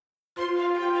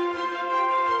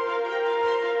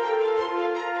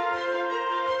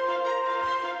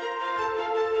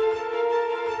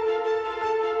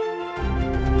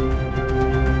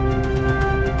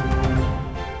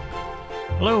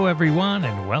everyone,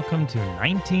 and welcome to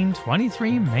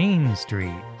 1923 Main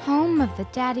Street. Home of the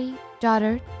Daddy,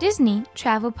 Daughter, Disney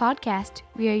Travel Podcast.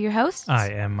 We are your hosts.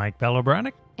 I am Mike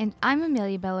Bellobraddock. And I'm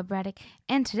Amelia Bellobraddock.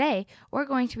 And today, we're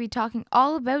going to be talking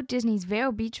all about Disney's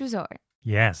Vero Beach Resort.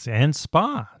 Yes, and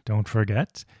spa. Don't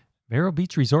forget, Vero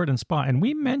Beach Resort and Spa. And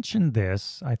we mentioned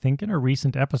this, I think, in a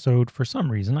recent episode for some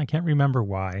reason. I can't remember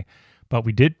why. But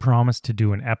we did promise to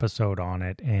do an episode on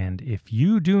it, and if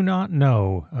you do not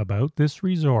know about this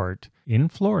resort in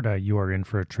Florida, you are in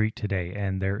for a treat today,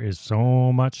 and there is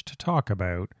so much to talk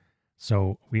about.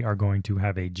 So we are going to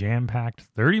have a jam-packed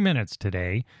 30 minutes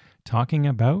today talking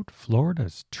about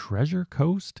Florida's Treasure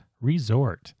Coast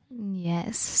Resort.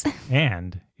 Yes.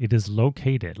 And it is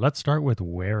located, let's start with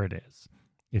where it is.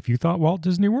 If you thought Walt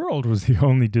Disney World was the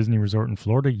only Disney resort in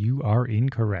Florida, you are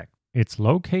incorrect. It's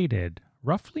located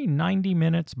roughly 90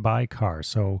 minutes by car,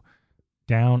 so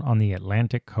down on the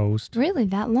Atlantic coast. Really,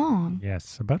 that long?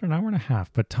 Yes, about an hour and a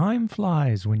half. But time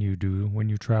flies when you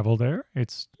travel there.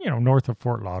 It's, north of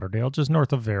Fort Lauderdale, just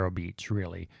north of Vero Beach,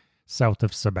 really, south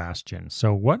of Sebastian.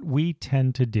 So what we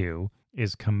tend to do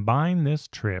is combine this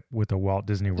trip with a Walt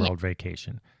Disney World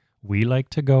vacation. We like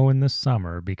to go in the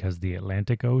summer because the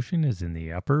Atlantic Ocean is in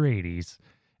the upper 80s,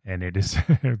 and it is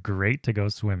great to go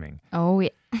swimming. Oh, yeah.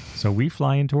 So we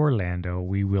fly into Orlando.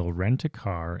 We will rent a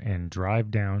car and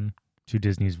drive down to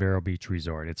Disney's Vero Beach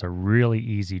Resort. It's a really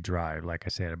easy drive, like I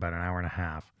said, about an hour and a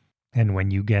half. And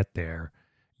when you get there,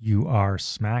 you are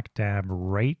smack dab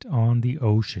right on the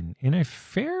ocean in a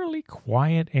fairly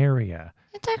quiet area.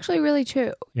 It's actually really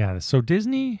true. Yeah, so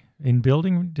Disney, in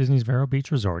building Disney's Vero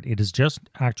Beach Resort, it is just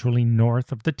actually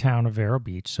north of the town of Vero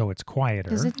Beach, so it's quieter.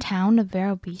 There's a town of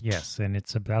Vero Beach. Yes, and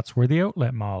that's where the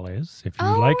outlet mall is. If you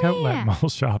like outlet mall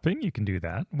shopping, you can do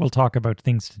that. We'll talk about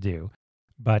things to do.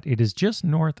 But it is just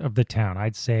north of the town.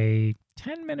 I'd say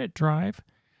 10-minute drive.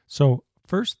 So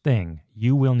first thing,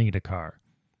 you will need a car.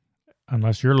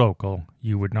 Unless you're local,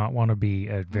 you would not want to be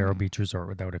at Vero Beach Resort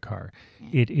without a car.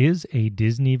 It is a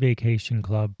Disney Vacation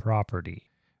Club property,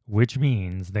 which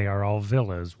means they are all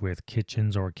villas with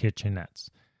kitchens or kitchenettes.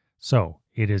 So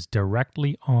it is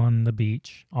directly on the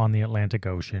beach on the Atlantic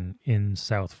Ocean in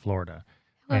South Florida.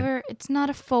 However, it's not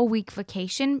a full week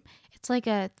vacation. It's like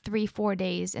a 3-4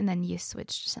 days, and then you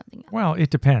switch to something else. Well, it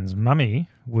depends. Mummy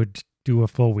would do a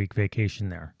full week vacation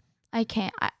there. I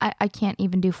can't. I can't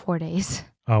even do 4 days.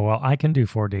 Oh, well, I can do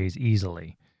 4 days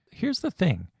easily. Here's the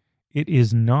thing. It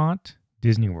is not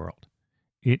Disney World.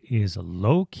 It is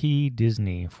low-key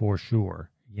Disney for sure.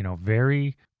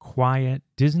 Very quiet,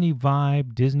 Disney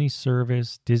vibe, Disney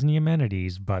service, Disney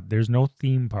amenities, but there's no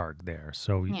theme park there.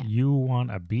 So you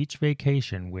want a beach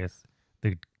vacation with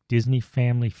the Disney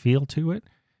family feel to it,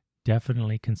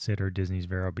 definitely consider Disney's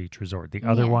Vero Beach Resort. The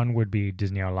other one would be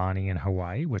Disney Aulani in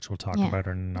Hawaii, which we'll talk about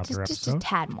in another episode. Just a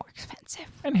tad more expensive.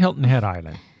 And Hilton Head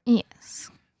Island.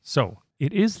 Yes. So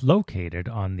it is located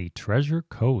on the Treasure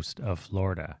Coast of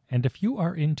Florida. And if you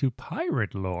are into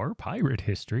pirate lore, pirate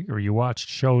history, or you watched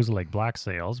shows like Black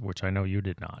Sails, which I know you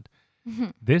did not,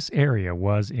 this area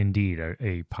was indeed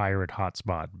a pirate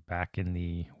hotspot back in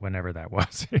the, whenever that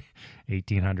was,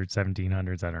 1800s,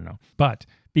 1700s, I don't know. But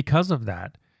because of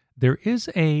that, there is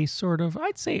a sort of,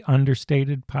 I'd say,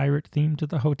 understated pirate theme to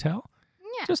the hotel.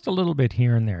 Yeah. Just a little bit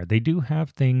here and there. They do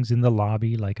have things in the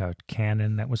lobby, like a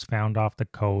cannon that was found off the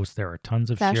coast. There are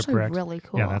tons of shipwrecks. That's actually really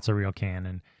cool. Yeah, that's a real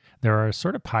cannon. There are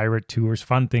sort of pirate tours,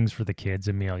 fun things for the kids,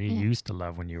 Amelia, you used to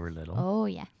love when you were little. Oh,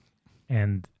 yeah.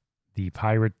 And the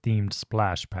pirate-themed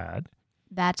splash pad.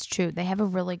 That's true. They have a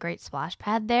really great splash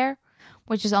pad there,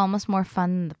 which is almost more fun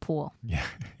than the pool. Yeah,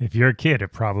 if you're a kid, it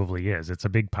probably is. It's a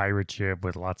big pirate ship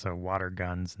with lots of water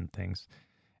guns and things.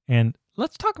 And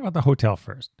let's talk about the hotel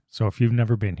first. So if you've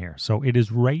never been here. So it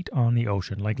is right on the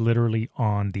ocean, like literally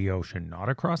on the ocean. Not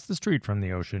across the street from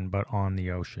the ocean, but on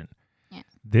the ocean. Yeah.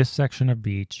 This section of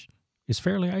beach is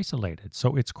fairly isolated.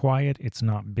 So it's quiet. It's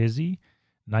not busy.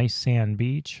 Nice sand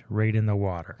beach right in the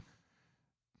water.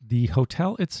 The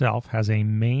hotel itself has a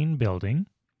main building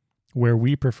where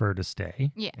we prefer to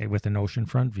stay with an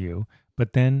oceanfront view.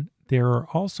 But then there are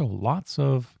also lots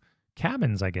of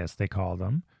cabins, I guess they call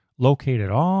them, located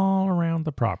all around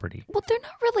the property. Well, they're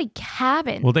not really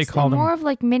cabins. Well, they're more of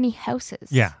like mini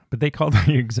houses. Yeah, but they call them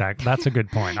exact. That's a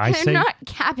good point. They're not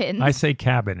cabins. I say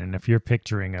cabin, and if you're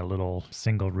picturing a little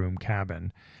single-room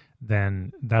cabin,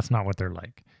 then that's not what they're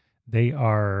like. They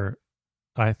are,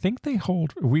 I think they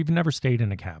hold, we've never stayed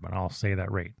in a cabin. I'll say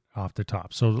that right off the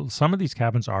top. So some of these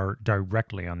cabins are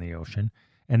directly on the ocean,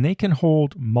 and they can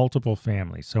hold multiple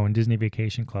families. So in Disney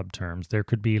Vacation Club terms, there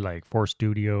could be like 4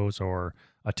 studios or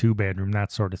a 2-bedroom,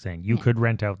 that sort of thing. You could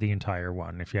rent out the entire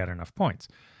one if you had enough points.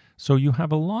 So you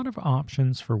have a lot of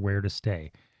options for where to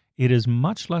stay. It is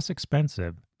much less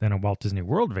expensive than a Walt Disney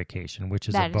World vacation, which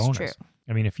is a bonus. That is true.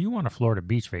 I mean, if you want a Florida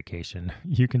beach vacation,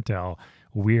 you can tell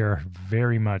we are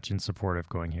very much in support of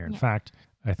going here. In fact,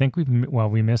 I think we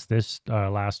missed this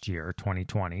last year,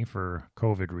 2020, for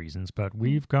COVID reasons, but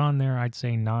we've gone there, I'd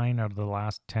say 9 out of the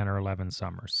last 10 or 11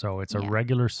 summers. So it's a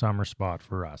regular summer spot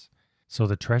for us. So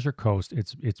the Treasure Coast,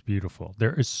 it's beautiful.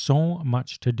 There is so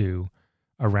much to do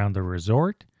around the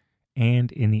resort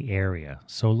and in the area.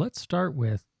 So let's start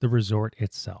with the resort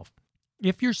itself.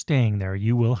 If you're staying there,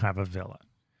 you will have a villa.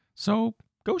 So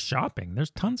go shopping. There's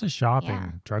tons of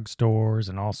shopping, drugstores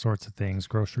and all sorts of things,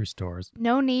 grocery stores.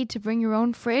 No need to bring your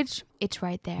own fridge. It's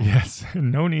right there. Yes,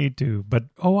 no need to. But,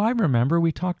 I remember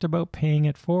we talked about paying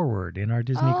it forward in our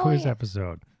Disney quiz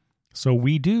episode. So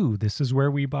we do. This is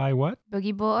where we buy what?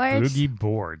 Boogie boards. Boogie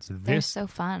boards. They're so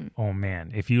fun. Oh,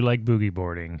 man. If you like boogie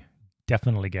boarding,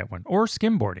 definitely get one. Or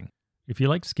skimboarding. If you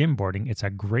like skimboarding, it's a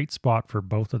great spot for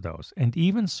both of those. And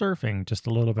even surfing just a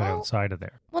little bit outside of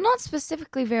there. Well, not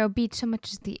specifically Vero Beach so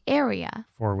much as the area.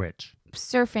 For which?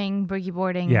 Surfing, boogie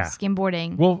boarding,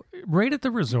 skimboarding. Well, right at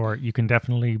the resort, you can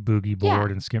definitely boogie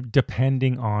board and skim,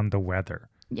 depending on the weather.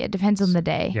 Yeah, it depends on the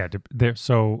day. Yeah,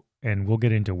 and we'll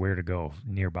get into where to go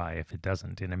nearby if it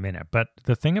doesn't in a minute. But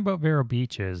the thing about Vero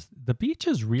Beach is the beach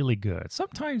is really good.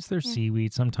 Sometimes there's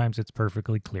seaweed. Sometimes it's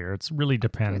perfectly clear. It really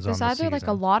depends on the season. There's either like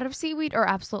a lot of seaweed or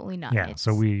absolutely none. Yeah, it's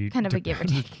so we kind of a give or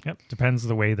take. Yep, depends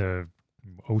the way the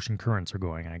ocean currents are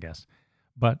going, I guess.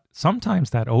 But sometimes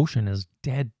that ocean is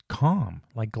dead calm,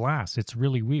 like glass. It's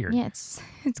really weird. Yeah, it's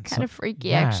kind of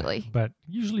freaky, actually. But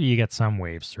usually you get some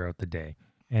waves throughout the day.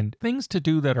 And things to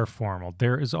do that are formal.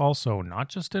 There is also not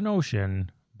just an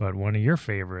ocean, but one of your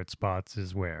favorite spots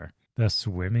is where? The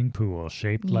swimming pool,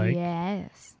 shaped like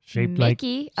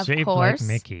Mickey, of course. Like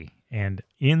Mickey. And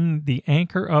in the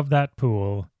anchor of that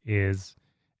pool is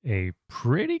a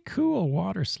pretty cool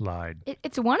water slide.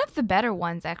 It's one of the better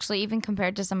ones, actually, even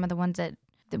compared to some of the ones at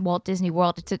the Walt Disney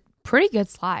World. It's a pretty good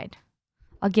slide.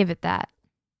 I'll give it that.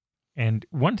 And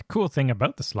one cool thing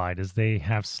about the slide is they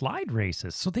have slide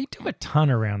races. So they do a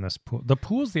ton around this pool. The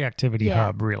pool's the activity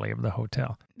hub, really, of the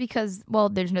hotel. Because,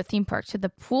 there's no theme park. So the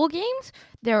pool games,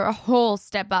 they're a whole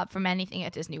step up from anything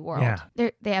at Disney World.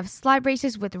 Yeah. They have slide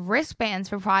races with wristbands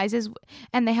for prizes.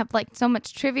 And they have, so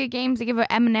much trivia games. They give out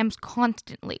M&Ms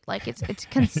constantly.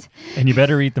 And you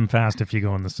better eat them fast if you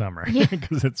go in the summer.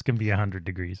 Because it's going to be 100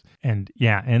 degrees. And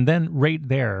then right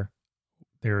there,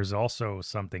 there's also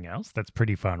something else that's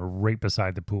pretty fun right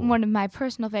beside the pool. One of my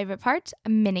personal favorite parts, a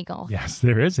mini golf. Yes,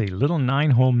 there is a little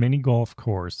 9-hole mini golf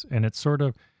course, and it's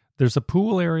there's a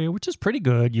pool area, which is pretty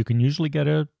good. You can usually get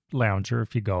a lounger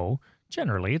if you go.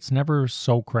 Generally, it's never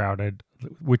so crowded,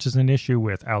 which is an issue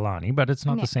with Aulani, but it's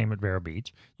not the same at Vero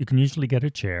Beach. You can usually get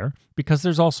a chair because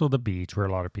there's also the beach where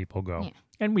a lot of people go. Yeah.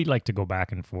 And we like to go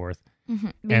back and forth. Mm-hmm.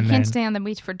 But you can't stay on the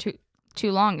beach for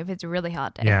too long if it's a really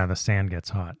hot day. Yeah, the sand gets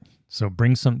hot. So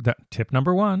tip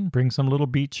number 1, bring some little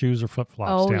beach shoes or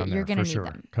flip-flops down there you're gonna for sure.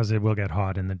 need them. Because it will get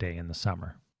hot in the day in the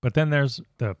summer. But then there's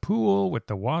the pool with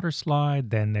the water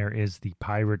slide. Then there is the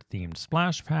pirate-themed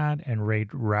splash pad. And right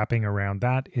wrapping around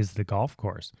that is the golf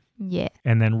course. Yeah.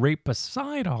 And then right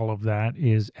beside all of that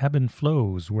is Ebb and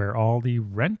Flows, where all the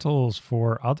rentals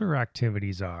for other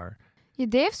activities are. Yeah,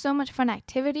 they have so much fun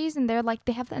activities. And they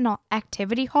have an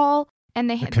activity hall. And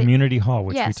they have the community hall,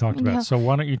 which we talked about. So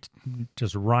why don't you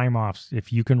just rhyme off,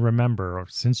 if you can remember,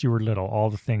 since you were little, all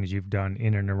the things you've done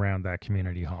in and around that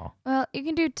community hall. Well, you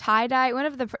can do tie-dye. One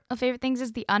of the favorite things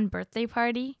is the unbirthday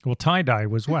party. Well, tie-dye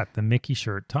was what? The Mickey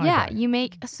shirt tie-dye. Yeah,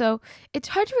 so it's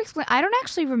hard to explain. I don't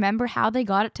actually remember how they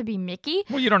got it to be Mickey.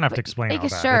 Well, you don't have to explain all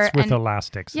that. Shirt it's with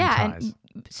elastics and ties. And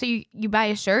so you buy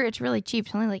a shirt, it's really cheap.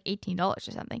 It's only like $18 or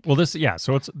something. Well,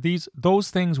 so it's those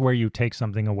things where you take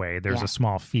something away, there's a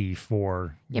small fee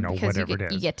for, whatever it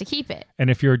is. You get to keep it. And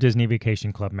if you're a Disney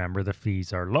Vacation Club member, the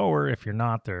fees are lower. If you're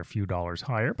not, they're a few dollars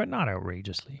higher, but not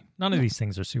outrageously. None of these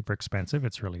things are super expensive.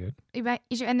 It's really good.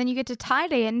 And then you get to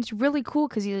tie-dye it, and it's really cool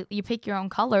because you pick your own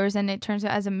colors, and it turns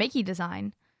out as a Mickey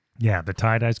design. Yeah, the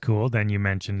tie-dye's cool. Then you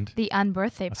mentioned the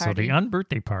unbirthday party. So the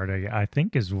unbirthday party, I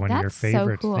think, is one of your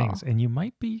favorite things. And you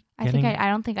might be getting... I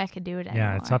don't think I could do it anymore.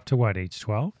 Yeah, it's up to what, age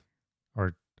 12?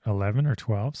 Or 11 or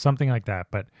 12? Something like that.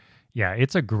 But yeah,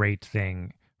 it's a great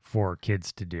thing for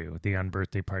kids to do, the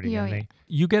unbirthday party. And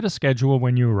you get a schedule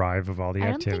when you arrive of all the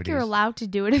activities. I don't think you're allowed to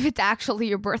do it if it's actually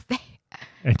your birthday.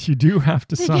 And you do have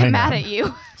to sign up. They get mad at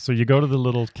you. So you go to the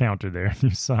little counter there and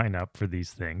you sign up for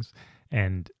these things.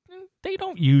 And they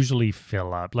don't usually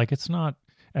fill up. It's not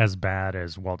as bad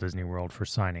as Walt Disney World for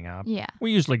signing up. Yeah.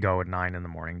 We usually go at 9 in the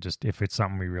morning, just if it's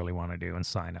something we really want to do and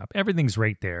sign up. Everything's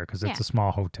right there because it's Yeah. a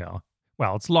small hotel.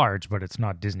 Well, it's large, but it's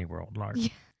not Disney World large. Yeah.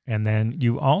 And then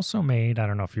you also made, I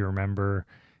don't know if you remember,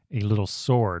 a little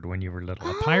sword when you were little,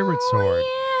 a pirate sword.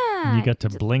 Yeah. And you get to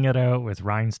bling it out with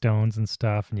rhinestones and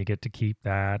stuff, and you get to keep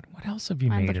that. What else have you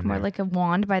Mine made looked in more there? like a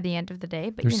wand by the end of the day,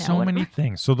 but There's you know, so whatever. many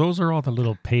things. So those are all the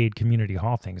little paid community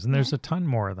hall things, and there's Yeah. a ton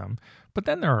more of them. But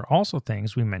then there are also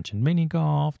things, we mentioned mini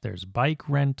golf, there's bike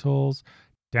rentals.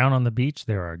 Down on the beach,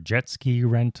 there are jet ski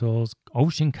rentals,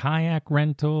 ocean kayak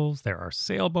rentals, there are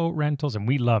sailboat rentals, and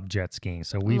we love jet skiing.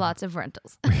 So Lots of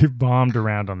rentals. we've bombed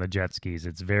around on the jet skis.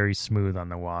 It's very smooth on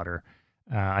the water.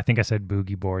 I think I said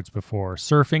boogie boards before.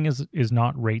 Surfing is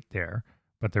not right there,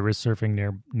 but there is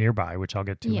surfing nearby, which I'll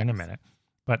get to in a Yes. minute.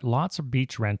 But lots of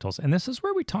beach rentals. And this is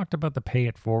where we talked about the pay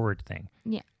it forward thing.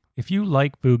 Yeah. If you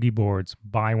like boogie boards,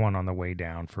 buy one on the way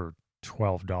down for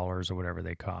 $12 or whatever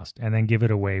they cost, and then give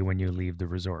it away when you leave the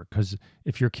resort. Because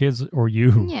if your kids or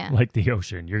you Yeah. like the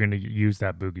ocean, you're going to use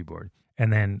that boogie board.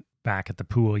 And then back at the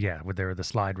pool, yeah, where there are the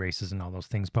slide races and all those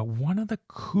things. But one of the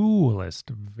coolest,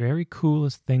 very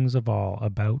coolest things of all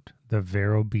about the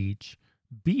Vero Beach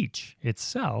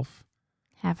itself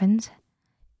Happens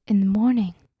in the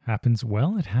morning.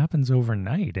 it happens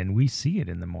overnight, and we see it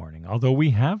in the morning, although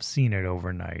we have seen it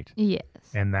overnight. Yes.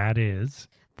 And that is,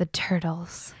 The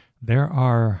turtles. there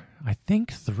are, I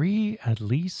think, 3 at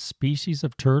least species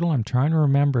of turtle. I'm trying to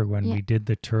remember when Yeah. we did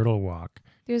the turtle walk.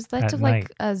 There's lots At of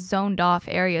night. zoned off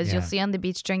areas you'll Yeah. see on the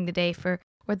beach during the day for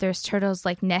where there's turtles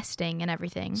like nesting and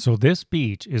everything. So this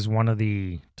beach is one of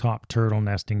the top turtle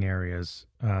nesting areas.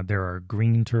 There are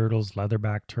green turtles,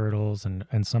 leatherback turtles, and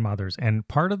some others. And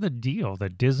part of the deal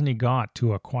that Disney got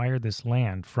to acquire this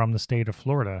land from the state of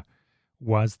Florida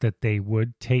was that they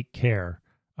would take care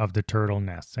of the turtle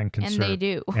nests and conserve. And they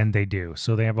do. And they do.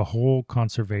 So they have a whole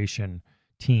conservation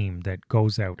team that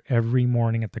goes out every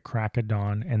morning at the crack of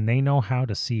dawn, and they know how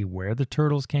to see where the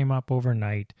turtles came up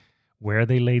overnight, where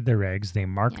they laid their eggs. They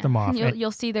mark Yeah. them off. And And-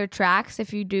 you'll see their tracks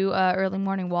if you do early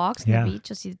morning walks on Yeah. the beach.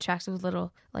 You'll see the tracks with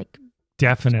little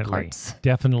Definitely, carts.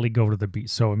 definitely go to the beach.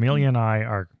 So Amelia and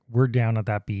I we're down at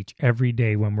that beach every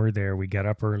day when we're there. We get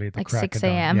up early at the Like crack 6 of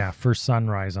dawn. a.m.. Yeah, for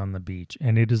sunrise on the beach,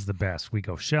 and it is the best. We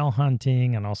go shell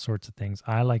hunting and all sorts of things.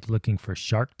 I like looking for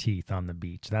shark teeth on the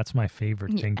beach. That's my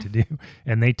favorite thing to do.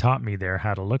 And they taught me there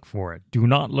how to look for it. Do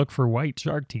not look for white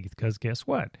shark teeth, because guess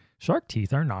what? Shark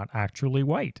teeth are not actually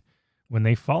white. When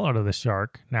they fall out of the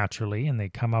shark naturally and they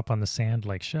come up on the sand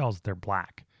like shells, they're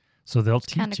black. So they'll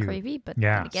teach kind you. of creepy, but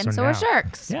Yeah, then again, so so are now-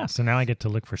 sharks. Yeah, so now I get to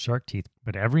look for shark teeth.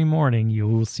 But every morning you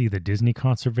will see the Disney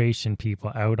conservation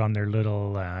people out on their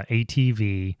little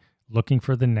ATV looking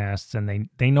for the nests, and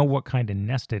they know what kind of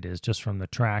nest it is just from the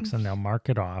tracks, and they'll mark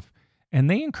it off. And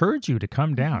they encourage you to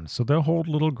come down. So they'll hold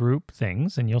little group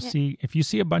things, and you'll Yeah. see, if you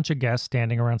see a bunch of guests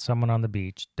standing around someone on the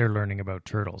beach, they're learning about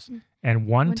turtles. And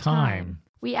one time,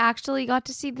 we actually got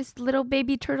to see this little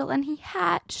baby turtle, and he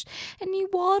hatched, and he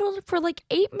waddled for like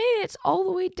 8 minutes all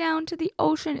the way down to the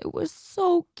ocean. It was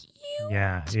so cute.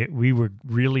 yeah, we were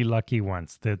really lucky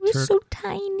once. It was so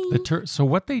tiny. So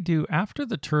what they do after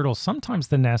the turtles, sometimes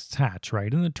the nests hatch,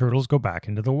 right? And the turtles go back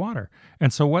into the water.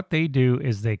 And so what they do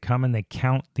is they come and they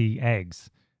count the eggs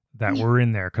that were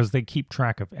in there, because they keep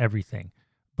track of everything.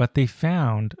 But they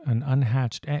found an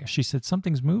unhatched egg. She said,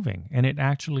 something's moving. And it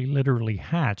actually literally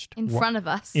hatched in front of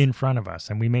us. in front of us.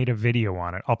 And we made a video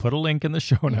on it. I'll put a link in the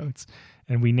show notes.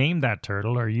 And we named that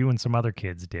turtle, or you and some other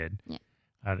kids did. Yeah.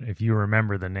 If you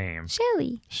remember the name.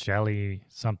 Shelly. Shelly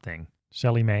something.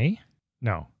 Shelly May?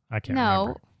 No, I can't No.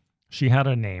 remember. She had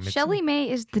a name. Shelly May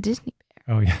is the Disney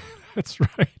bear. Oh, yeah, that's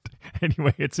right.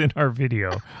 Anyway, it's in our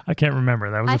video. I can't remember.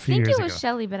 That was I a few think years it was ago.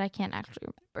 Shelly, but I can't actually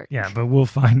remember. Yeah, but we'll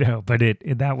find out. But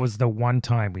that was the one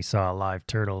time we saw a live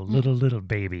turtle, little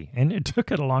baby. And it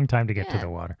took it a long time to get to Yeah. the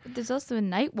water. But there's also a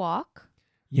night walk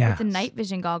Yeah. with the night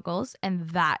vision goggles, and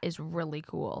that is really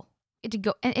cool. To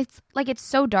go, and it's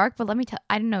so dark, but let me tell,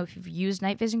 I don't know if you've used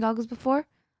night vision goggles before.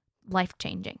 Life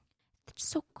changing. It's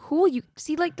so cool. You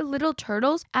see like the little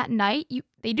turtles at night.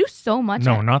 They do so much.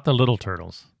 No, not the little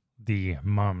turtles. The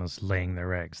mamas laying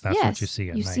their eggs. That's what you see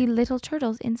at You night. see little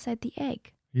turtles inside the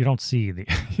egg. You don't see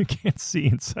you can't see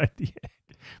inside the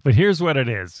egg. But here's what it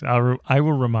is. I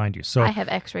will remind you. So I have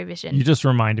X-ray vision. you just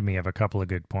reminded me of a couple of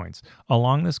good points.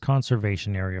 Along this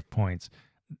conservation area of points,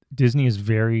 Disney is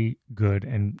very good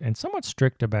and somewhat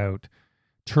strict about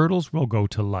turtles will go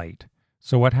to light.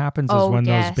 So what happens is when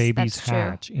those babies that's true.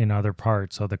 hatch in other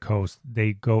parts of the coast,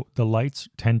 the lights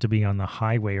tend to be on the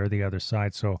highway or the other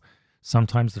side. So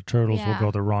sometimes the turtles will Yeah.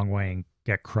 go the wrong way and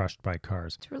get crushed by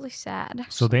cars. It's really sad.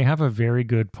 So they have a very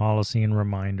good policy and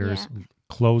reminders.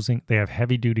 Closing, they have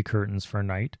heavy duty curtains for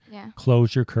night. Yeah.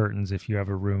 Close your curtains if you have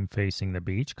a room facing the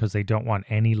beach because they don't want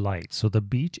any light. So the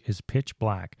beach is pitch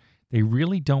black. They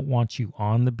really don't want you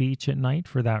on the beach at night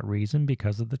for that reason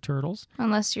because of the turtles.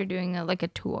 Unless you're doing a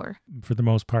tour. For the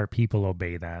most part, people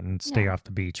obey that and stay Yeah. off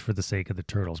the beach for the sake of the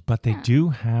turtles. But they Yeah. do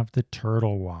have the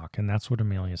turtle walk, and that's what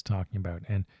Amelia's talking about.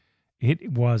 And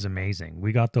it was amazing.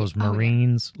 We got those Oh, yeah.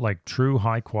 Marines, like true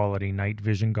high quality night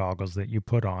vision goggles that you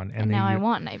put on. And now I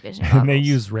want night vision And they goggles.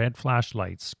 use red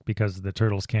flashlights because the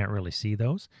turtles can't really see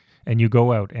those. And you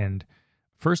go out and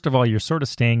first of all, you're sort of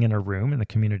staying in a room in the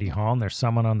community hall and there's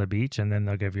someone on the beach and then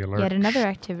they'll give you alert. Yet another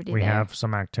activity We there. have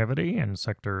some activity in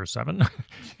Sector 7.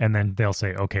 And then they'll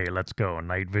say, okay, let's go.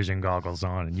 Night vision goggles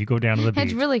on. And you go down to the beach.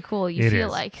 It's really cool. You It feel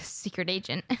is. like a secret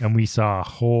agent. And we saw a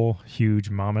whole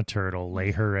huge mama turtle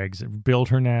lay her eggs, build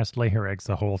her nest, lay her eggs,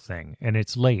 the whole thing. And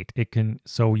it's late.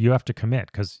 So you have to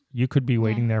commit because you could be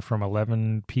waiting there from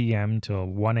 11 p.m. till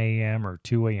 1 a.m. or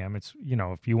 2 a.m. It's,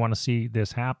 if you want to see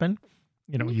this happen,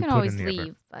 you can put always in the effort.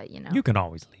 leave, but You can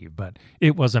always leave, but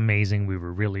it was amazing. We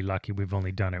were really lucky. We've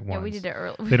only done it once. Yeah, we did it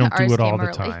early. They don't do Ours it all came the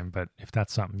early. time, but if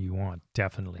that's something you want,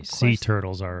 definitely. Of Sea course,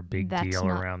 turtles are a big that's deal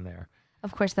not- around there.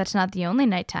 Of course, that's not the only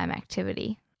nighttime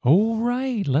activity. Oh,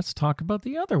 right. Let's talk about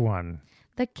the other one.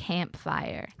 The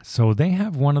campfire. So they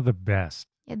have one of the best.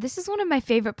 Yeah, this is one of my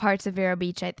favorite parts of Vero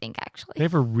Beach, I think, actually. They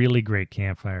have a really great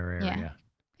campfire area. Yeah.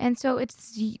 And so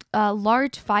it's a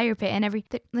large fire pit and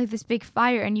like this big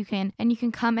fire, and you can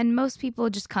come, and most people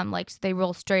just come so they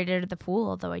roll straight out of the pool.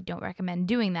 Although I don't recommend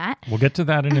doing that. We'll get to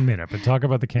that in a minute, but talk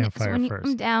about the So campfire when you first.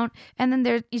 come down, and then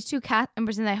there's these two cast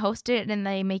members, and they host it, and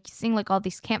they make you sing all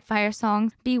these campfire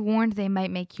songs. Be warned, they might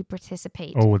make you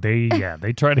participate. Oh, they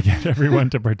try to get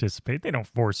everyone to participate. They don't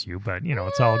force you, but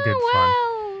it's all good fun.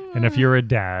 Well, And if you're a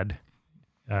dad,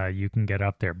 you can get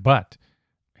up there. But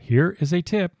here is a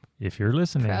tip. If you're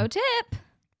listening,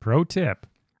 pro tip,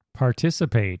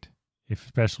 participate,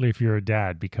 especially if you're a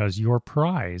dad, because your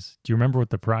prize, do you remember what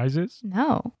the prize is?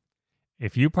 No.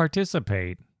 If you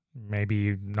participate,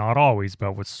 maybe not always,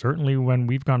 but certainly when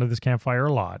we've gone to this campfire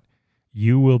a lot,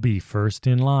 you will be first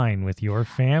in line with your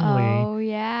family Oh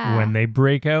yeah. when they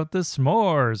break out the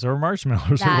s'mores or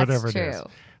marshmallows or That's whatever it true. is.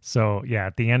 So yeah,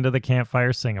 at the end of the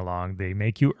campfire sing-along, they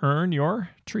make you earn your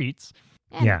treats.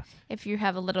 And Yeah. If you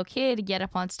have a little kid, get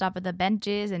up on top of the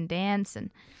benches and dance, and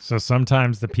So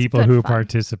sometimes the people good who fun.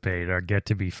 participate get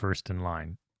to be first in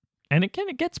line. And it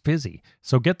gets busy.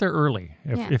 So get there early.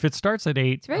 Yeah. If it starts at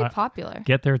 8, it's very popular.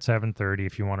 get there at 7:30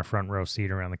 if you want a front row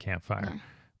seat around the campfire. Yeah.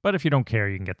 But if you don't care,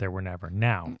 you can get there whenever.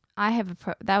 Now, I have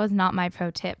that was not my pro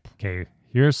tip. okay,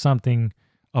 here's something.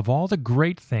 Of all the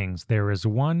great things, there is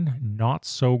one not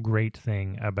so great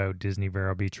thing about Disney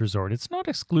Vero Beach Resort. It's not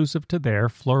exclusive to there.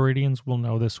 Floridians will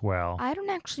know this well. I don't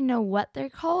actually know what they're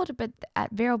called, but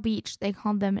at Vero Beach they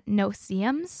call them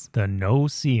no-see-ums. The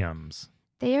no-see-ums.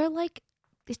 They are like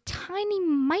these tiny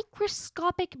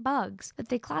microscopic bugs that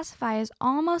they classify as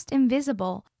almost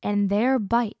invisible, and their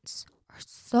bites are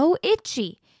so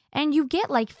itchy. And you get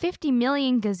 50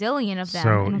 million gazillion of them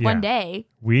So, in yeah. one day.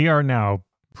 We are now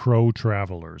pro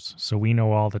travelers, so we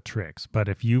know all the tricks. But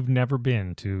if you've never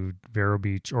been to Vero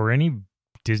Beach or any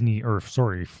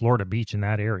Florida beach in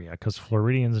that area, because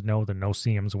Floridians know the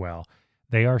no-see-ums well,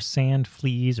 they are sand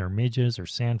fleas or midges or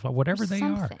whatever they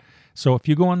are. Something. So if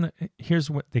you go on here's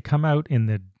what they come out in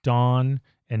the dawn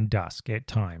and dusk at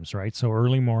times, right? So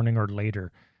early morning or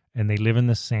later, and they live in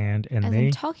the sand, and As they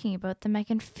I'm talking about them, I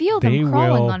can feel they them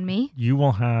crawling will- on me. you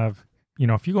will have,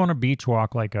 if you go on a beach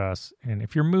walk like us, and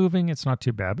if you're moving, it's not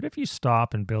too bad. But if you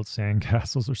stop and build sand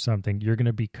castles or something, you're going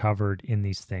to be covered in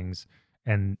these things.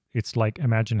 And it's like,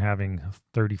 imagine having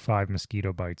 35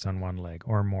 mosquito bites on one leg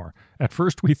or more. At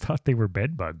first, we thought they were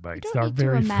bed bug bites. don't Our need to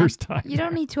very first time. You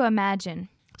don't need to imagine.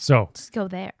 So, Just go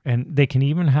there. and they can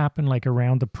even happen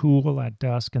around the pool at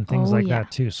dusk and things Oh, like yeah.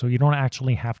 that too. So you don't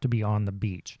actually have to be on the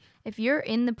beach. If you're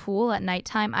in the pool at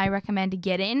nighttime, I recommend to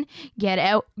get in, get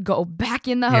out, go back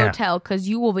in the Yeah. hotel, because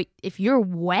you will be, if you're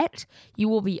wet, you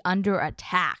will be under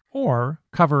attack. Or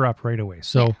cover up right away.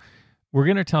 So Yeah. we're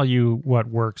going to tell you what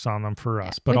works on them for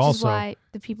us. But Which also, is why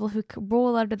the people who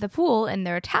roll out of the pool in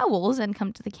their towels and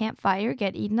come to the campfire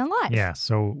get eaten alive. yeah,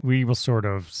 so we will sort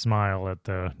of smile at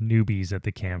the newbies at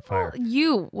the campfire. Well,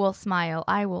 you will smile.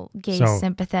 I will gaze So-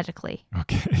 sympathetically.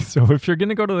 Okay, so if you're going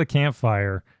to go to the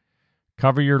campfire,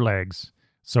 cover your legs.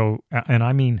 So, and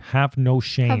I mean, have no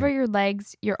shame. Cover your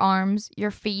legs, your arms,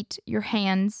 your feet, your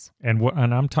hands. And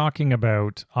I'm talking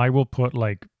about, I will put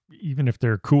even if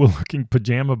they're cool looking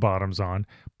pajama bottoms on,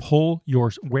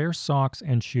 wear socks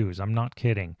and shoes. I'm not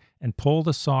kidding. And pull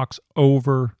the socks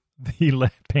over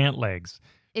the pant legs.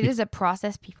 It is a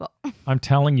process, people. I'm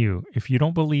telling you, if you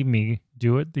don't believe me,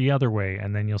 do it the other way,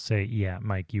 and then you'll say, yeah,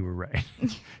 Mike, you were right.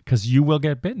 Because you will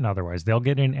get bitten otherwise. They'll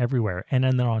get in everywhere. And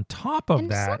then on top of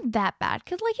that... it's not that bad,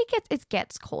 because like it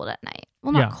gets cold at night.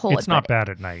 Well, not cold, it's not bad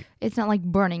at night. It's not like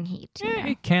burning heat.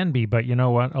 It can be, but you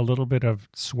know what? A little bit of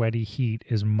sweaty heat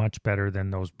is much better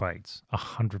than those bites,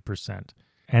 100%.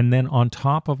 And then on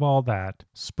top of all that,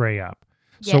 spray up.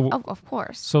 Yeah, So, of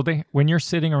course. So when you're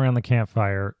sitting around the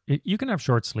campfire, you can have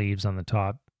short sleeves on the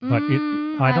top, but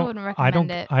I wouldn't recommend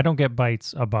it. I don't get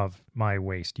bites above my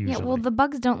waist usually. Yeah, well, the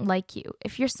bugs don't like you.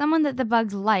 If you're someone that the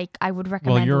bugs like, I would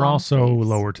recommend. Well, you're long also sleeves.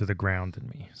 lower to the ground than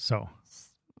me, so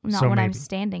Not when I'm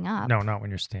standing up. No, not when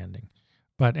you're standing.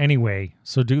 But anyway,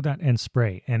 so do that and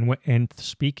spray. And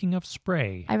speaking of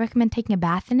spray, I recommend taking a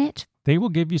bath in it. They will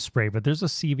give you spray, but there's a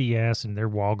CVS and their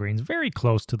Walgreens very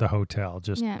close to the hotel,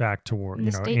 just back toward,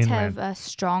 The states inland. have a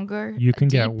stronger. You can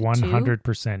get DEET,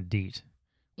 100% DEET.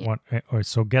 Yeah.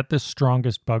 So get the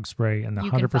strongest bug spray and the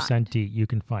 100% DEET you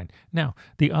can find. Now,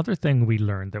 the other thing we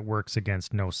learned that works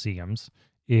against no-see-ums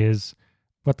is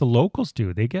what the locals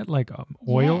do. They get like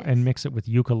oil and mix it with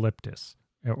eucalyptus,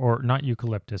 or not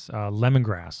eucalyptus,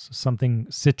 lemongrass, something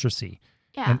citrusy.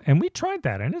 Yeah. And we tried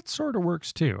that, and it sort of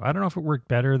works too. I don't know if it worked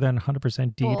better than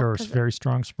 100% DEET or very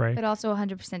strong spray. But also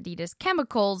 100% DEET is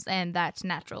chemicals, and that's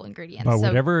natural ingredients. But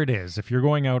whatever it is, if you're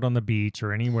going out on the beach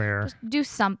or anywhere, just do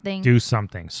something. Do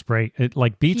something. Spray it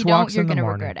like beach walks in the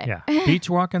morning. Regret it. Yeah, beach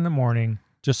walk in the morning.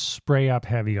 Just spray up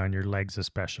heavy on your legs,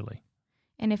 especially.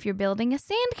 And if you're building a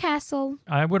sandcastle,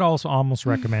 I would also almost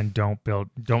recommend don't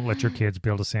let your kids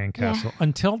build a sandcastle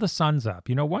until the sun's up.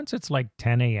 Once it's like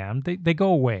 10 a.m., they go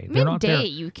away. They're not there. Midday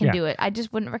you can do it. I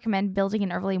just wouldn't recommend building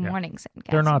an early morning sandcastle.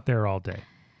 They're not there all day.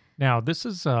 Now, this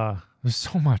is there's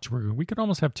so much. We could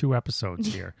almost have 2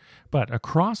 episodes here. But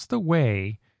across the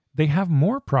way, they have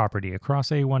more property across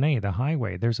A1A, the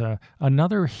highway. There's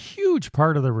another huge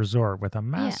part of the resort with a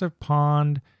massive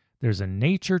pond. There's a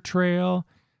nature trail.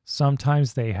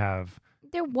 Sometimes they have...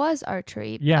 There was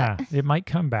archery. Yeah, it might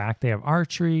come back. They have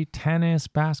archery, tennis,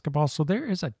 basketball. So there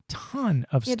is a ton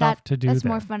of stuff to do That's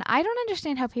there. more fun. I don't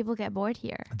understand how people get bored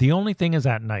here. The only thing is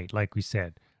at night, like we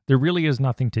said. There really is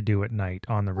nothing to do at night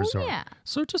on the resort. Yeah.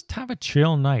 So just have a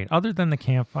chill night. Other than the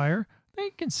campfire,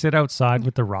 they can sit outside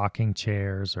with the rocking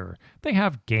chairs, or they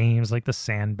have games like the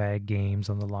sandbag games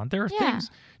on the lawn. There are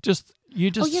things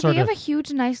they have a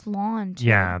huge, nice lawn too.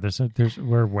 Yeah, there's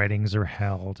where weddings are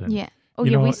held. And,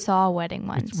 we saw a wedding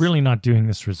once. It's really not doing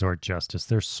this resort justice.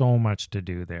 There's so much to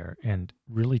do there, and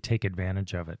really take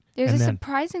advantage of it. There's a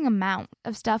surprising amount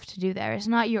of stuff to do there. It's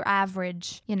not your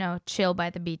average, chill by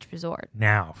the beach resort.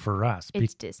 Now, for us,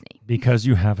 it's Disney. Because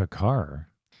you have a car.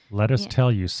 Let us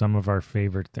tell you some of our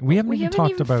favorite things. We haven't even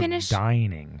talked about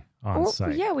dining on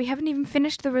site. Yeah, we haven't even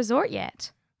finished the resort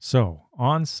yet. So,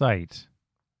 on site,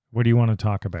 what do you want to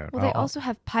talk about? Well, they also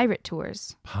have pirate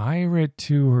tours. Pirate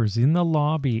tours in the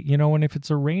lobby. And if it's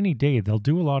a rainy day, they'll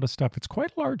do a lot of stuff. It's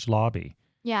quite a large lobby.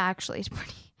 Yeah, actually, it's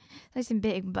pretty nice and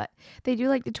big. But they do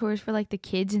like the tours for like the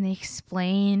kids, and they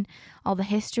explain all the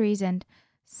histories. And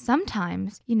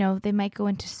sometimes, they might go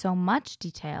into so much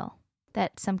detail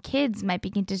that some kids might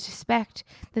begin to suspect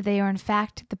that they are in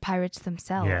fact the pirates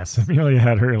themselves. Yes, Amelia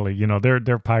had early.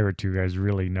 Their pirate tour guys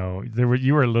really know.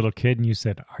 You were a little kid and you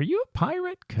said, "Are you a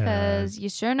pirate?" Because you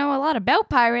sure know a lot about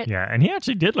pirate. Yeah, and he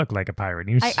actually did look like a pirate.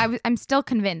 I'm still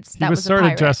convinced that he was a pirate.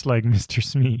 Sort of dressed like Mr.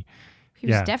 Smee. He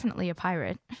was definitely a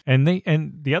pirate. And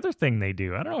the other thing they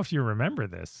do, I don't know if you remember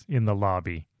this in the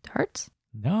lobby. Darts?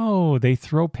 No, they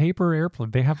throw paper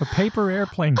airplane. They have a paper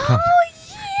airplane company. Oh,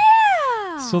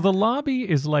 yeah! So the lobby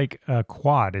is like a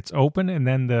quad. It's open, and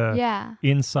then the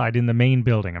inside in the main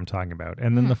building I'm talking about.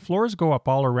 And then the floors go up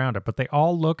all around it, but they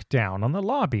all look down on the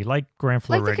lobby like Grand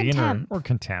Floridian or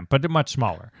Contempt, but much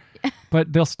smaller.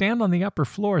 But they'll stand on the upper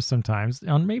floor sometimes,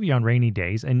 maybe on rainy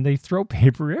days, and they throw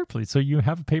paper airplanes. So you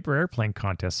have a paper airplane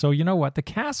contest. So you know what? The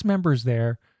cast members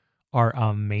there are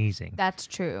amazing. That's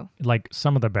true. Like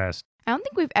some of the best. I don't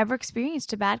think we've ever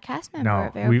experienced a bad cast member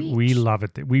at Vero Beach. We love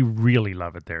it. We really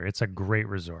love it there. It's a great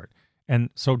resort.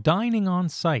 And so dining on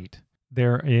site,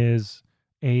 there is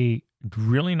a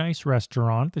really nice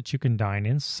restaurant that you can dine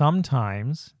in.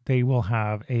 Sometimes they will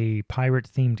have a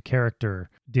pirate-themed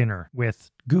character dinner with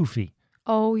Goofy.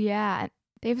 Oh, yeah.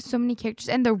 They have so many characters.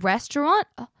 And the restaurant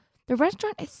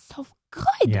is so good.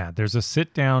 Yeah, there's a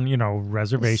sit-down,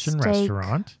 reservation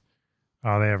restaurant.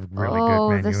 Oh, they have really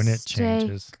good menu, and it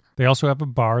changes. They also have a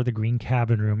bar, the Green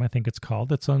Cabin Room, I think it's called,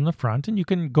 that's on the front. And you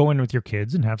can go in with your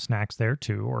kids and have snacks there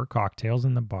too, or cocktails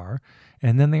in the bar.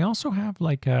 And then they also have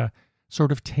like a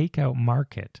sort of takeout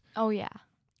market Oh, yeah.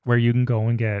 where you can go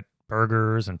and get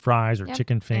burgers and fries or Yep.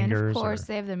 chicken fingers. And of course, or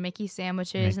they have the Mickey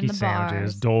sandwiches Mickey in the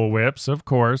sandwiches, bars. Dole Whips, of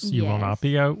course. You will Yes. not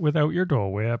be out without your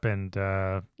Dole Whip, and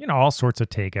all sorts of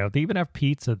takeout. They even have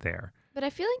pizza there. But I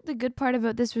feel like the good part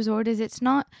about this resort is it's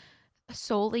not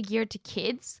solely geared to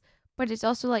kids, but it's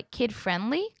also like kid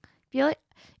friendly. I feel like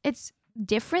it's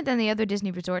different than the other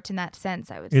Disney resorts in that sense,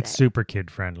 I would It's say. super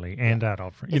kid friendly and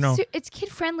adult friendly. It's kid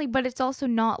friendly, but it's also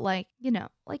not like,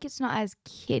 like it's not as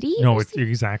kiddie. No, it's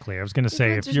exactly. I was going to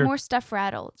say there's more stuff for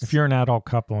adults. if you're an adult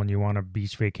couple and you want a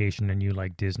beach vacation and you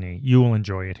like Disney, you will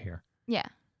enjoy it here. Yeah.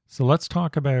 So let's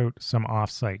talk about some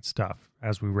off-site stuff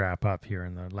as we wrap up here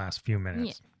in the last few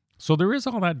minutes. Yeah. So there is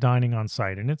all that dining on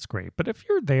site and it's great. But if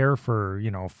you're there for,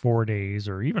 4 days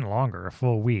or even longer, a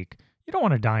full week, you don't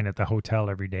want to dine at the hotel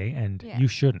every day, and Yeah. you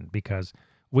shouldn't, because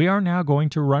we are now going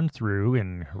to run through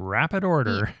in rapid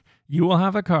order. You will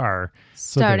have a car.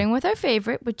 Starting with our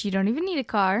favorite, which you don't even need a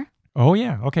car. Oh,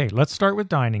 yeah. Okay, let's start with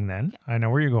dining then. I know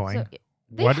where you're going. So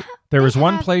they There they is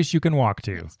one have- place you can walk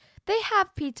to. Yes. They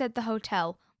have pizza at the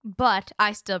hotel, but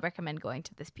I still recommend going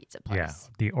to this pizza place. Yeah,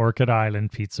 the Orchid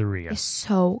Island Pizzeria. It's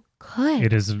so good.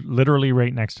 It is literally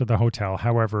right next to the hotel.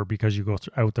 However, because you go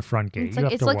out the front gate, It's you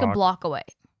like, have it's to like walk. a block away.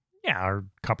 Yeah, or a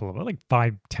couple of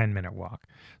 5-10 minute walk.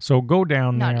 So go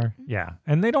down Not there. Yeah,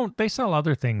 and they sell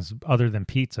other things other than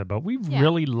pizza, but we Yeah.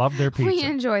 really love their pizza. We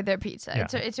enjoy their pizza. Yeah.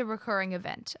 It's a recurring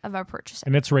event of our purchasing.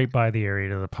 And it's right by the area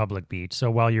to the public beach.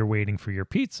 So while you're waiting for your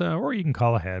pizza, or you can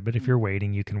call ahead, but if you're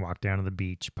waiting, you can walk down to the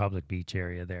beach, public beach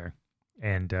area there,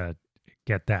 and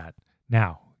get that.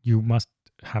 Now, you must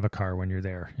have a car when you're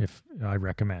there, if I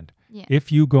recommend. Yeah.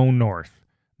 If you go north,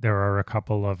 there are a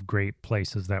couple of great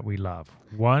places that we love.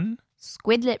 One,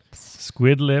 Squid Lips.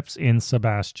 Squid Lips in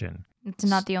Sebastian. It's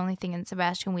not the only thing in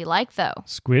Sebastian we like, though.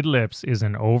 Squid Lips is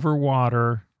an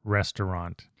overwater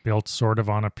restaurant built sort of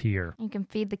on a pier. You can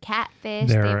feed the catfish.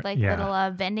 There- They have like yeah.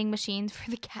 little vending machines for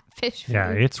the catfish food. Yeah,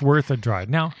 it's worth a drive.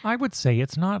 Now, I would say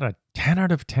it's not a 10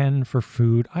 out of 10 for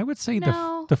food. I would say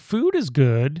No. the food is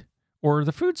good, or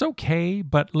the food's okay,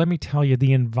 but let me tell you,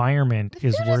 the environment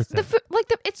is worth it.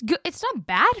 It's good. It's not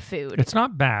bad food. It's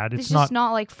not bad. It's just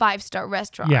not like 5-star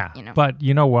restaurant. Yeah, you know. but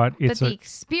you know what? But the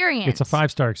experience It's a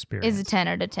 5-star experience. is a 10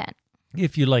 out of 10.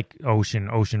 If you like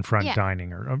oceanfront Yeah.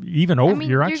 dining, or even over, I mean,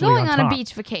 you're you're actually going on top. a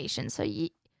beach vacation, so Yeah.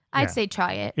 I'd say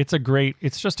try it.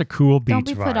 It's just a cool beach Don't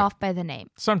be put vibe. off by the name.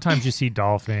 Sometimes you see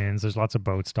dolphins. There's lots of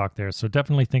boat stock there. So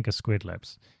definitely think of Squid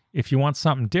Lips. If you want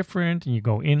something different and you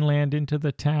go inland into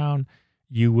the town,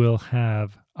 you will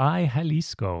have I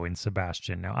Jalisco in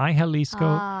Sebastian. Now, I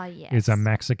Jalisco Yes. is a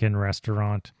Mexican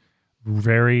restaurant.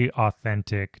 Very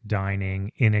authentic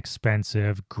dining,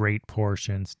 inexpensive, great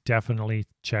portions. Definitely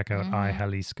check out I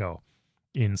Jalisco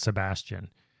in Sebastian.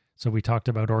 So we talked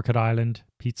about Orchid Island,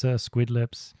 pizza, Squid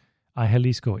Lips, I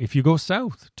Jalisco. If you go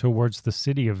south towards the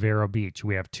city of Vero Beach,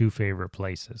 we have two favorite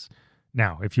places.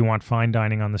 Now, if you want fine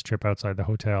dining on this trip outside the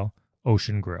hotel,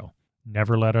 Ocean Grill.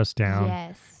 Never let us down.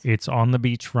 Yes. It's on the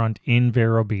beachfront in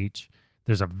Vero Beach.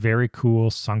 There's a very cool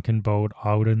sunken boat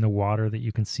out in the water that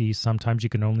you can see. Sometimes you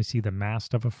can only see the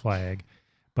mast of a flag,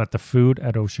 but the food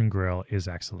at Ocean Grill is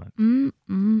excellent.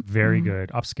 Very good.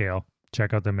 Upscale.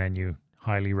 Check out the menu.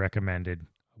 Highly recommended.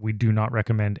 We do not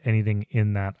recommend anything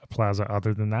in that plaza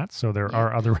other than that. So there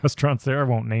are other restaurants there. I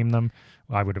won't name them.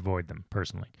 I would avoid them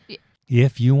personally. Yeah.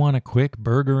 If you want a quick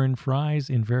burger and fries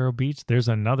in Vero Beach, there's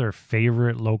another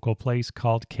favorite local place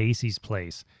called Casey's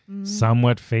Place.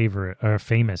 Somewhat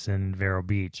famous in Vero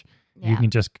Beach. You Yeah. can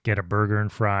just get a burger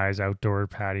and fries, outdoor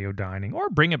patio dining, or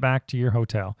bring it back to your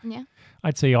hotel. Yeah.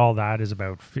 I'd say all that is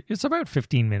about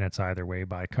 15 minutes either way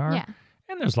by car. Yeah.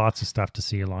 And there's lots of stuff to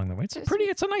see along the way. It's a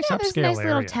nice Yeah, there's a upscale nice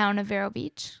area. little town of Vero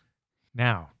Beach.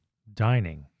 Now,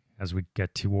 dining as we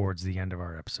get towards the end of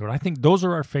our episode. I think those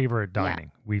are our favorite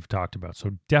dining we've talked about.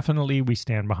 So definitely we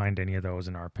stand behind any of those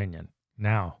in our opinion.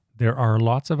 Now, there are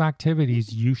lots of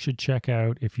activities you should check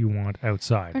out if you want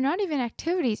outside. Or not even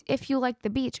activities. If you like the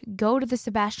beach, go to the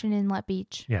Sebastian Inlet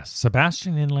Beach. Yes,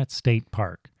 Sebastian Inlet State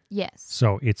Park. Yes.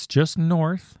 So it's just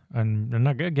north, and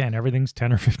again, everything's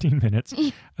 10 or 15 minutes.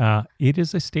 It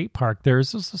is a state park.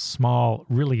 There's just a small,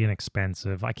 really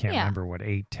inexpensive, I can't remember what,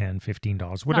 $8, $10,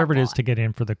 $15, whatever it is to get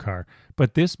in for the car.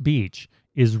 But this beach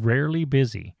is rarely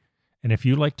busy. And if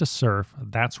you like to surf,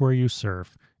 that's where you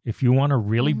surf. If you want to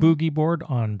really boogie board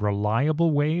on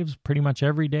reliable waves pretty much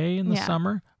every day in the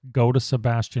summer, go to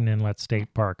Sebastian Inlet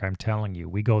State Park. I'm telling you,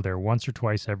 we go there once or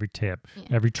twice every trip.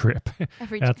 Every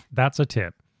That's a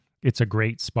tip. It's a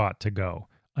great spot to go.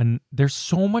 And there's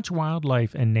so much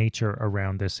wildlife and nature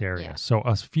around this area. Yeah. So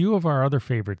a few of our other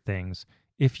favorite things,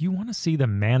 if you want to see the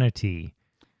manatee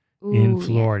in Ooh,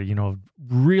 Florida, you know,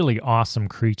 really awesome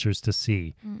creatures to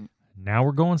see. Mm. Now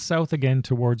we're going south again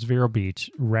towards Vero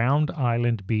Beach, Round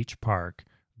Island Beach Park.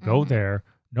 Go Mhm. there.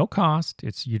 No cost.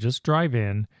 It's you just drive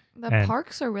in. The And-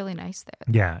 parks are really nice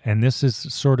there. Yeah, and this is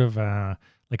sort of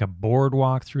like a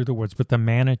boardwalk through the woods, but the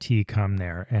manatee come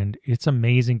there, and it's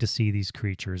amazing to see these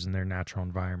creatures in their natural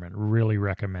environment. Really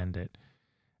recommend it.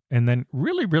 And then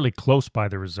really, really close by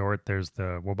the resort, there's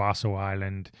the Wabasso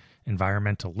Island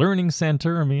Environmental Learning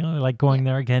Center. I mean, I like going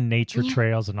there again, nature Yeah.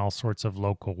 trails and all sorts of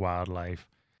local wildlife.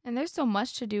 And there's so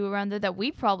much to do around there that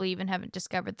we probably even haven't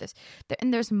discovered this.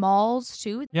 And there's malls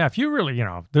too. Yeah, if you really,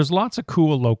 there's lots of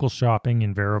cool local shopping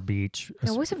in Vero Beach. They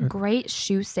always have great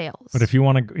shoe sales. But if you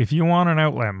want an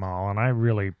outlet mall, and I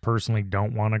really personally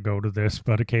don't want to go to this,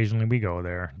 but occasionally we go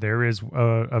there. There is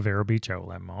a Vero Beach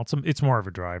outlet mall. It's more of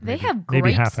a drive. they maybe, have maybe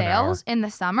great half an hour. sales in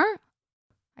the summer,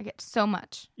 I get so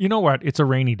much. You know what? It's a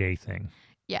rainy day thing.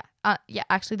 Yeah.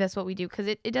 Actually, that's what we do because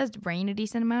it does rain a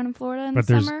decent amount in Florida in But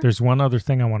the there's summer. there's one other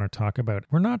thing I want to talk about.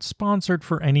 We're not sponsored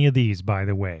for any of these, by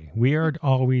the way. We are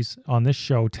always on this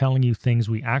show telling you things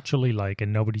we actually like,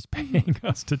 and nobody's paying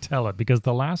us to tell it. Because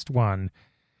the last one,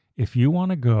 if you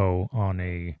want to go on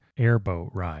a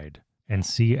airboat ride and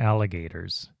see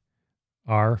alligators,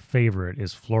 our favorite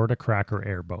is Florida Cracker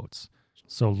Airboats.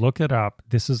 So look it up.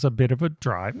 This is a bit of a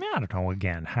drive. I don't know,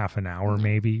 again, half an hour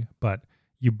maybe, but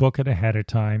you book it ahead of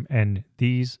time, and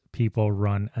these people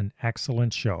run an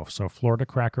excellent show. So Florida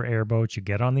Cracker Airboats, you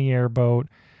get on the airboat,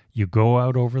 you go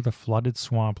out over the flooded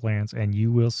swamplands, and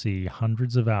you will see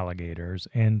hundreds of alligators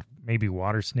and maybe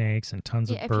water snakes and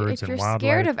tons of birds if you're and wildlife.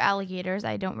 scared of alligators,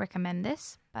 I don't recommend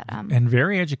this. But And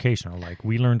very educational. Like,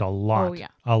 we learned a lot, yeah.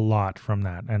 a lot from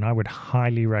that. And I would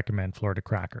highly recommend Florida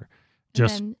Cracker.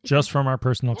 then if Just from our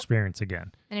personal experience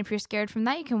again. and if you're scared from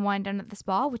that, you can wind down at the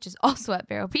spa, which is also at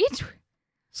Vero Beach.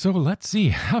 So let's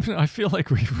see. I feel like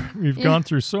we've Yeah. gone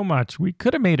through so much. We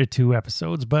could have made it 2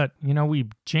 episodes, but we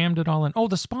jammed it all in. Oh,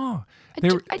 the spa.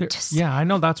 Yeah, I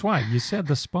know, that's why you said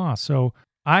the spa. So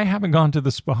I haven't gone to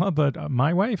the spa, but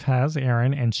my wife has,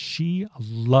 Erin, and she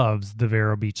loves the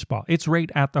Vero Beach Spa. It's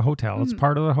right at the hotel. It's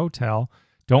part of the hotel.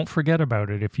 Don't forget about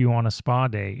it if you want a spa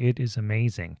day. It is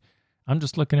amazing. I'm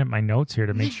just looking at my notes here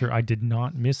to make sure I did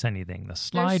not miss anything. The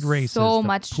slide There's races. so the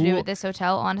much to pool- do at this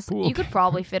hotel. Honestly, pool you could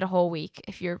probably fit a whole week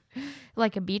if you're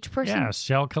like a beach person. Yeah,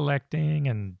 shell collecting,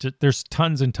 and there's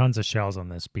tons and tons of shells on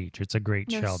this beach. It's a great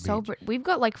They're shell so beach. we've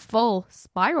got like full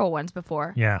spiral ones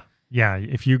before. Yeah.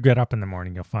 If you get up in the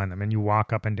morning, you'll find them, and you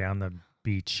walk up and down the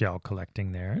beach shell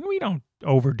collecting there. And we don't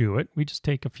overdo it. We just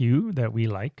take a few that we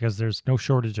like because there's no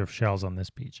shortage of shells on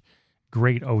this beach.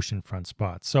 Great oceanfront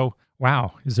spots. So,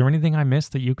 wow, is there anything I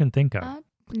missed that you can think of?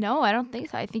 No, I don't think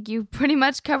so. I think you pretty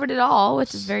much covered it all,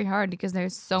 which is very hard because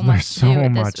there's so much There's to do so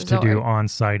at this much to do resort. on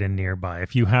site and nearby.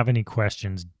 If you have any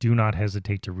questions, do not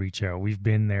hesitate to reach out. We've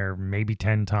been there maybe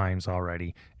 10 times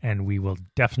already, and we will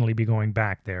definitely be going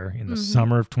back there in the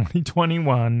summer of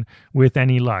 2021 with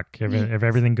any luck. If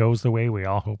everything goes the way we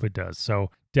all hope it does.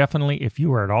 So definitely, if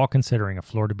you are at all considering a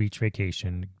Florida beach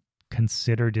vacation,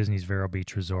 consider Disney's Vero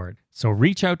Beach Resort. So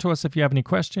reach out to us if you have any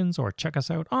questions, or check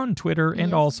us out on Twitter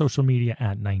and all social media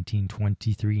at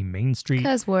 1923 Main Street.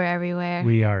 Because we're everywhere.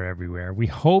 We are everywhere. We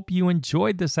hope you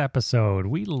enjoyed this episode.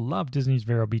 We love Disney's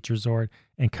Vero Beach Resort,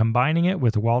 and combining it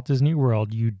with Walt Disney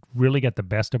World, you really get the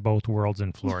best of both worlds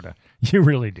in Florida. You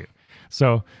really do.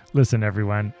 So listen,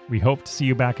 everyone, we hope to see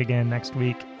you back again next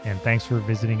week, and thanks for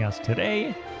visiting us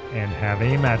today, and have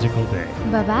a magical day.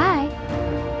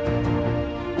 Bye-bye.